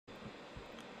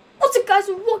guys,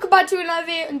 and welcome back to another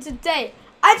video. And today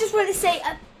I just want to say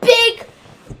a big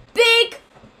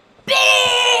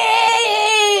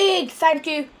thank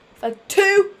you for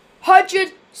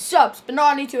 200 subs, but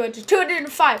not only 200,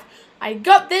 205. I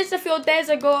got this a few days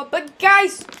ago, but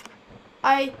guys,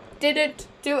 I didn't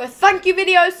do a thank you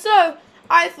video, so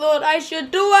I thought I should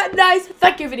do a nice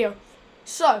thank you video.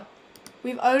 So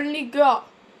we've only got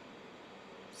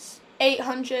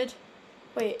 800.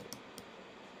 Wait.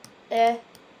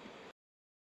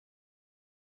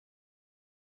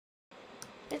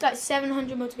 It's like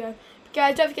 700 more to go. But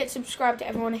guys, don't forget to subscribe to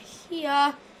everyone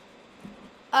here.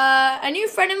 A new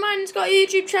friend of mine's got a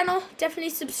YouTube channel.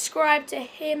 Definitely subscribe to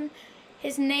him.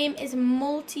 His name is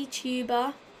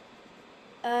MultiTuber.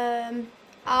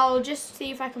 I'll just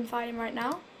see if I can find him right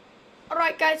now.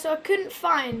 Alright guys, so I couldn't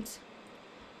find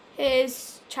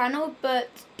his channel, but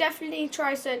definitely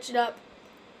try search it up.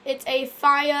 It's a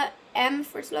fire M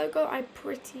for its logo, I'm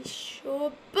pretty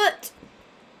sure. But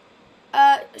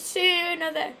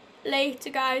sooner than later,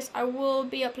 guys, I will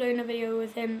be uploading a video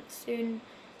with him soon.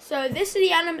 So this is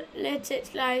the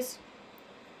analytics, guys.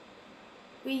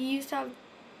 We used to have,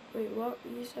 wait, what?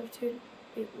 We used to have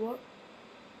wait, what?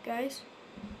 Guys?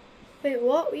 Wait,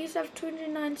 what? We used to have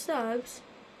 209 subs.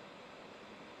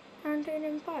 And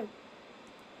 205.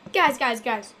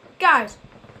 Guys.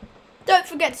 Don't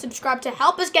forget to subscribe to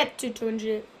help us get to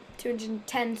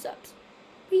 210 subs.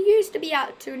 We used to be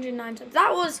at 209 subs.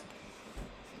 That was,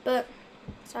 but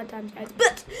sad times, guys.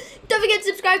 But don't forget to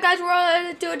subscribe, guys. We're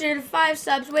on 205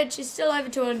 subs, which is still over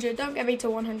 200. Don't get me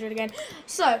to 100 again.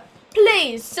 So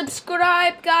please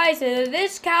subscribe, guys.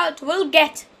 This count will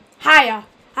get higher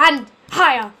and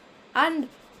higher and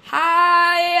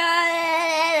higher.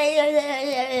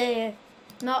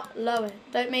 Not lower.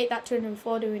 Don't make that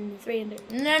 204 doing 300.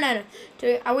 No.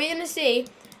 Are we gonna see?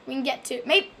 We can get to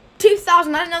maybe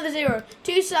 2,000. Add another 0.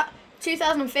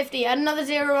 2,050. Add another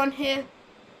 0 on here.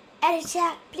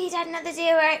 Editor, please add another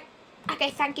 0. Okay,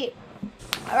 thank you.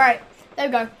 All right, there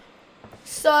we go.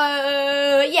 So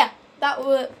yeah, that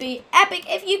would be epic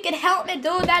if you could help me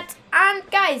do that. And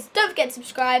guys, don't forget to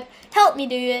subscribe. Help me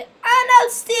do it, and I'll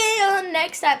see you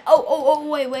next time. Oh,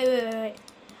 wait.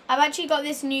 I've actually got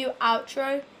this new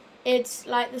outro. It's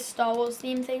like the Star Wars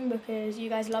theme thing, because you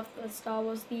guys love the Star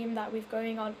Wars theme that we've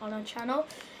going on our channel.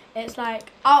 It's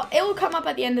like, it will come up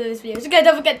at the end of this video. So guys,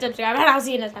 don't forget to subscribe, and I'll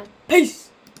see you next time. Peace!